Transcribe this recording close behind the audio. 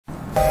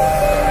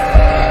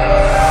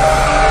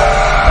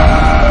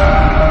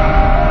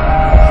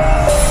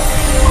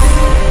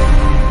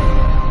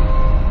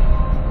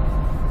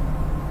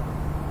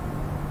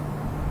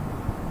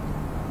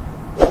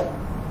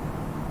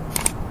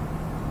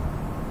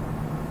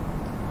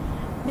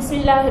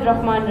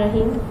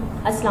Bismillahirrahmanirrahim.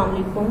 Assalamu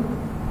alaikum.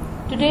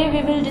 Today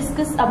we will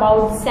discuss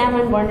about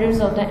 7 wonders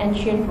of the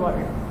ancient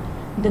world.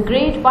 The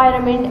Great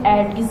Pyramid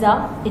at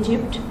Giza,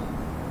 Egypt.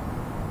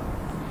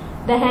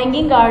 The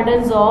Hanging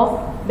Gardens of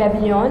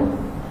Babylon.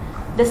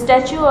 The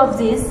Statue of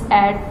Zeus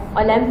at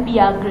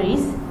Olympia,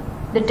 Greece.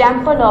 The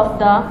Temple of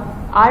the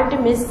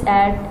Artemis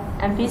at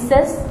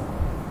Ephesus.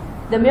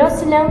 The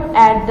Mausoleum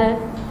at the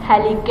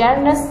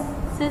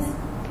Halicarnassus.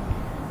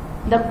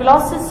 The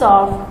Colossus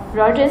of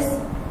Rhodes.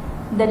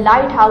 The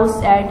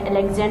Lighthouse at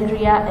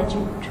Alexandria,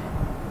 Egypt.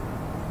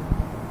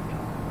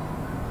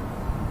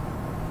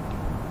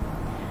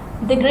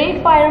 The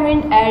Great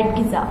Pyramid at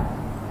Giza.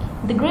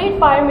 The Great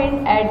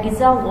Pyramid at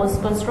Giza was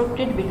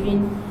constructed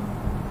between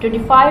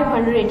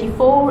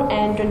 2584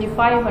 and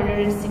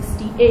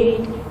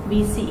 2568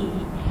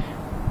 BCE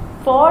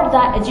for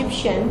the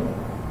Egyptian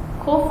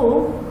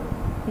Khufu,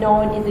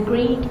 known in the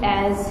Greek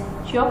as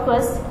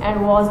Cheops,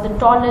 and was the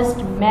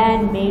tallest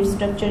man-made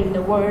structure in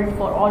the world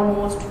for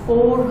almost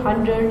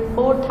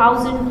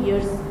 4,000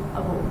 years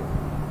ago.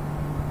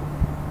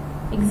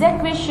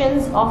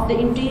 Excavations of the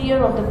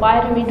interior of the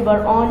pyramid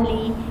were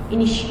only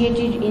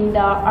initiated in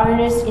the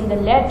earnest in the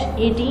late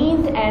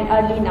 18th and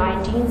early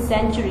 19th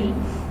century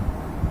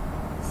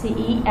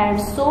CE,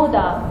 and so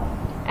the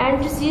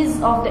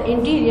intricacies of the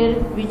interior,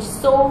 which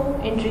so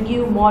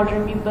intrigue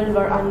modern people,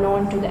 were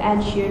unknown to the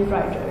ancient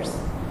writers.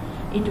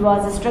 It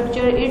was the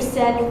structure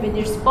itself with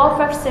its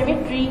perfect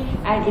symmetry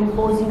and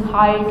imposing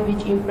height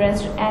which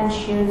impressed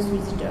ancient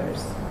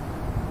visitors.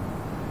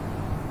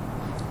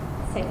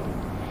 Second,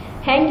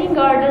 Hanging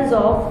Gardens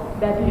of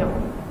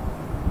Babylon.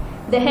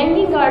 The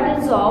Hanging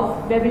Gardens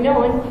of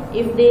Babylon,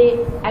 if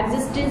they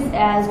existed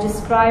as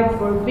described,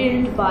 were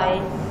built by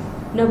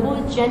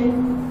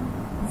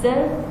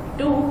Nebuchadnezzar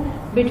II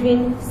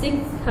between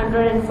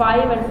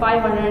 605 and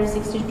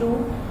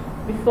 562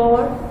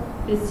 before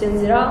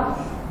Christian era,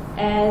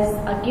 as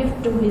a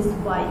gift to his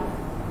wife.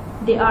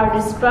 They are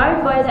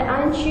described by the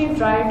ancient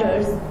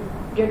writers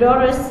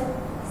Diodorus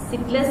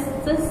Siculus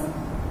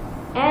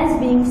as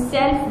being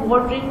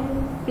self-watering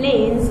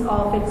plains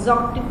of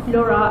exotic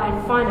flora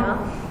and fauna,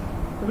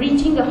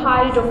 reaching a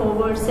height of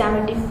over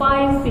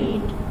 75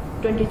 feet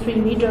 23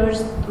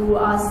 meters through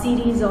a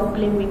series of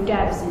climbing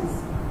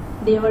terraces.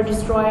 They were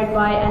destroyed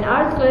by an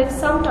earthquake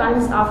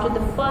sometimes after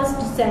the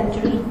 1st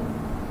century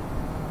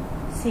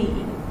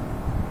CE.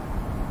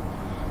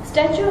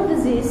 Statue of the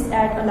Zeus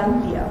at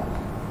Olympia.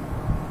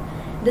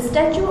 The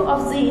statue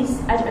of Zeus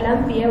at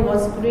Olympia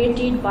was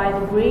created by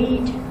the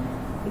great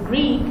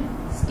Greek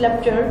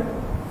sculptor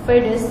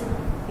Phidias,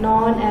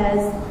 known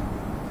as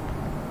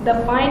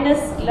the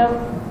finest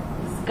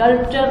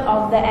sculptor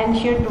of the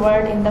ancient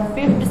world in the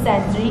 5th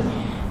century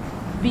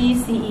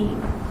BCE.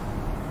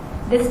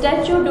 The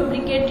statue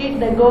duplicated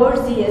the god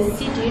Zeus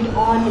seated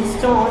on his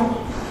throne,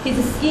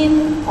 his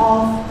skin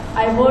of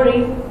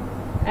ivory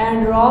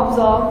and robes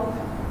of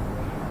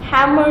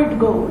hammered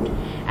gold,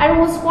 and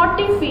was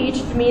 40 feet,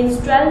 it means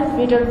 12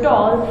 meters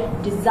tall,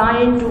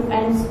 designed to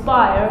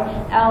inspire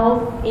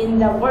awe in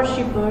the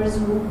worshippers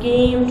who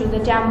came to the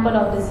temple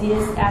of the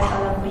Zeus at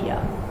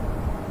Olympia.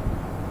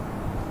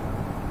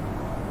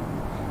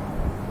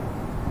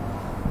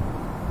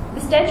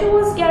 The statue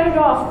was carried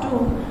off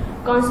to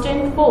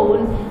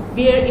Constantinople,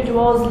 where it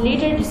was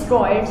later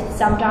destroyed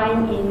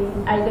sometime in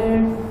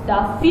either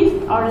the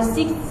 5th or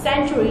 6th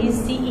centuries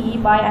CE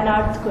by an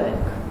earthquake.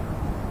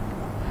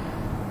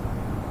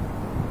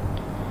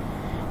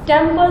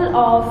 Temple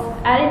of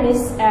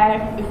Artemis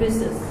at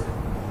Ephesus.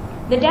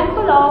 The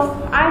Temple of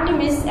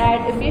Artemis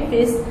at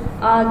Ephesus,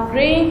 a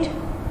Greek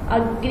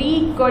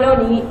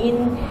colony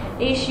in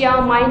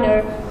Asia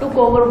Minor, took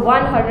over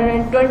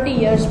 120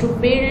 years to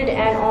build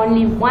and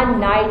only one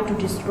night to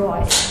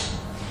destroy.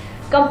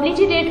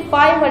 Completed at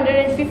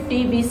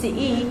 550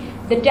 BCE,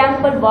 the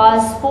temple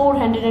was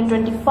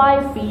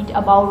 425 feet,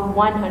 about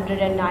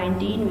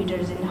 119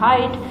 meters in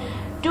height,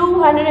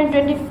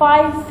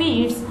 225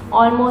 feet,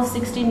 almost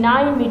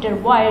 69 meters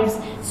wide,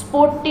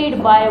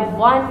 supported by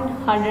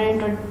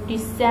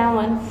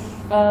 127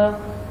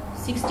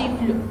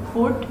 60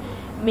 foot,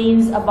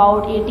 means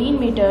about 18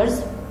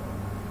 meters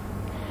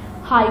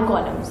high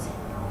columns.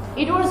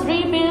 It was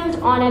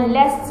rebuilt on a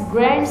less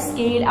grand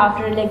scale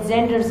after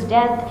Alexander's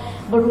death,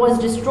 but was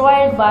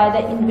destroyed by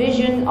the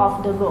invasion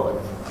of the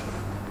Goths.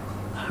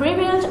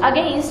 Rebuilt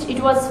against, it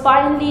was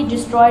finally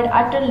destroyed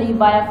utterly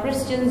by a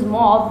Christian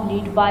mob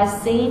led by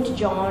Saint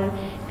John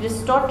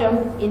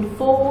Chrysostom in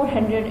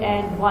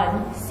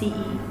 401 CE.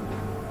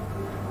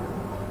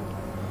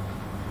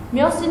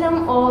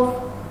 Mausoleum of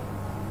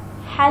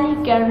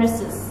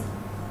Halicarnassus.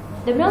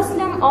 The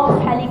Mausoleum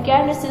of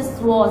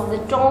Halicarnassus was the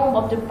tomb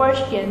of the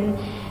Persian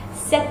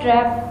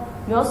satrap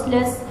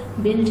Mausolus,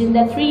 built in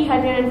the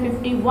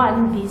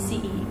 351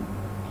 BCE.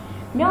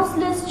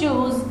 Mausolus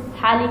chose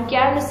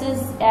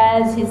Halicarnassus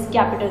as his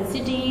capital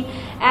city,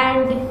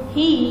 and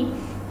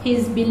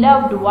his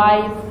beloved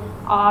wife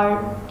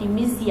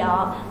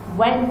Artemisia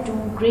went to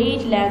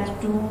great lengths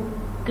to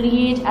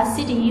create a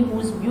city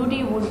whose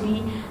beauty would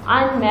be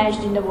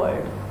unmatched in the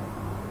world.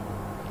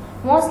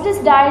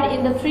 Mausolus died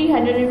in the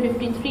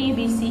 353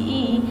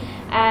 BCE,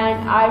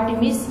 and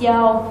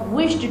Artemisia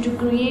wished to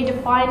create a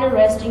final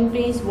resting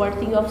place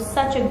worthy of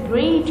such a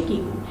great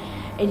king.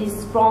 It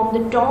is from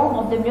the tomb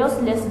of the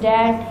Mausolus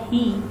that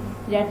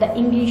the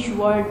English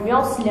word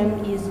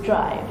mausoleum is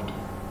derived.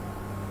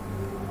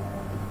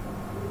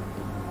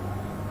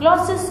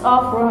 Colossus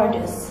of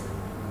Rhodes.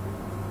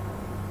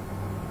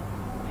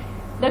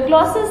 The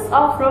Colossus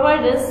of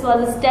Rhodes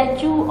was a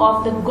statue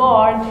of the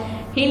god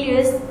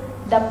Helios,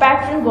 the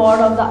patron god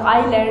of the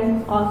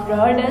island of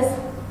Rhodes,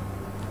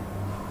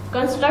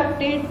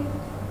 constructed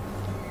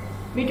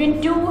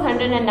between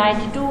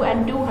 292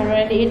 and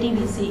 280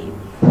 BCE.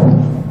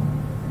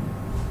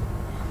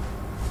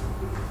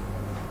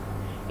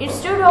 It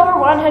stood over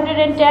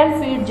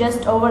 110 feet,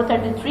 just over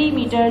 33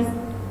 meters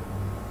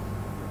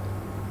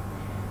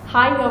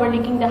high,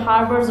 overlooking the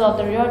harbors of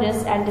the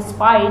Rhodes, and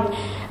despite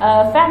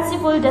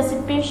fanciful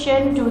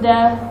dissipation to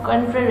the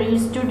contrary,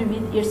 stood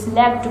with its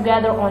legs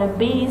together on a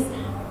base,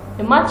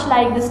 much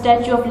like the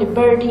Statue of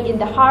Liberty in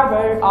the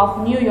harbor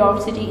of New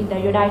York City in the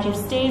United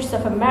States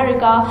of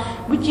America,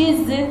 which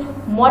is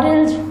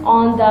modeled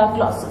on the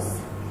Colossus,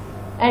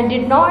 and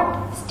did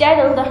not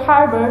straddle the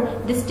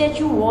harbor. The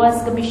statue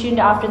was commissioned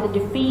after the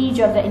defeat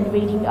of the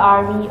invading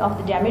army of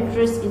the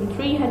Demetrius in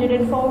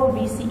 304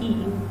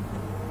 BCE.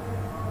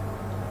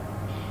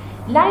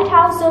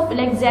 Lighthouse of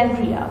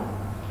Alexandria.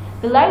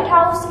 The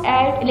lighthouse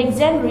at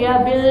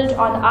Alexandria, built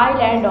on the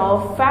island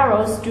of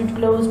Pharos, stood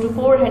close to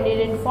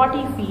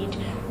 440 feet,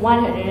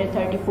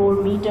 134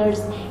 meters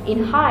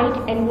in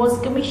height, and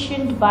was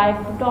commissioned by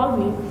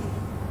Ptolemy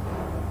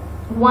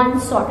I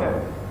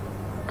Soter.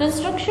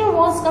 Construction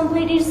was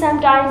completed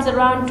sometimes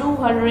around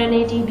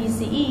 280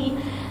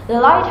 BCE. The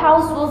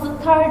lighthouse was the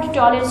third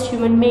tallest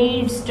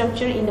human-made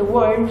structure in the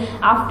world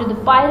after the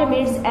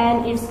pyramids,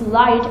 and its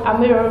light, a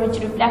mirror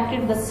which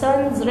reflected the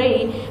sun's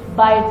ray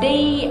by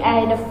day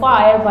and a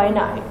fire by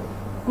night,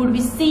 could be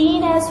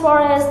seen as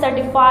far as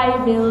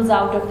 35 miles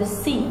out of the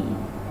sea.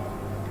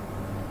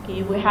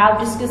 Okay, we have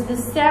discussed the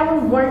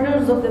 7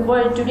 wonders of the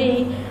world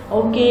today.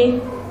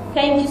 Okay,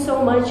 thank you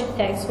so much.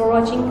 Thanks for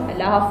watching.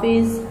 Allah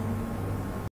Hafiz.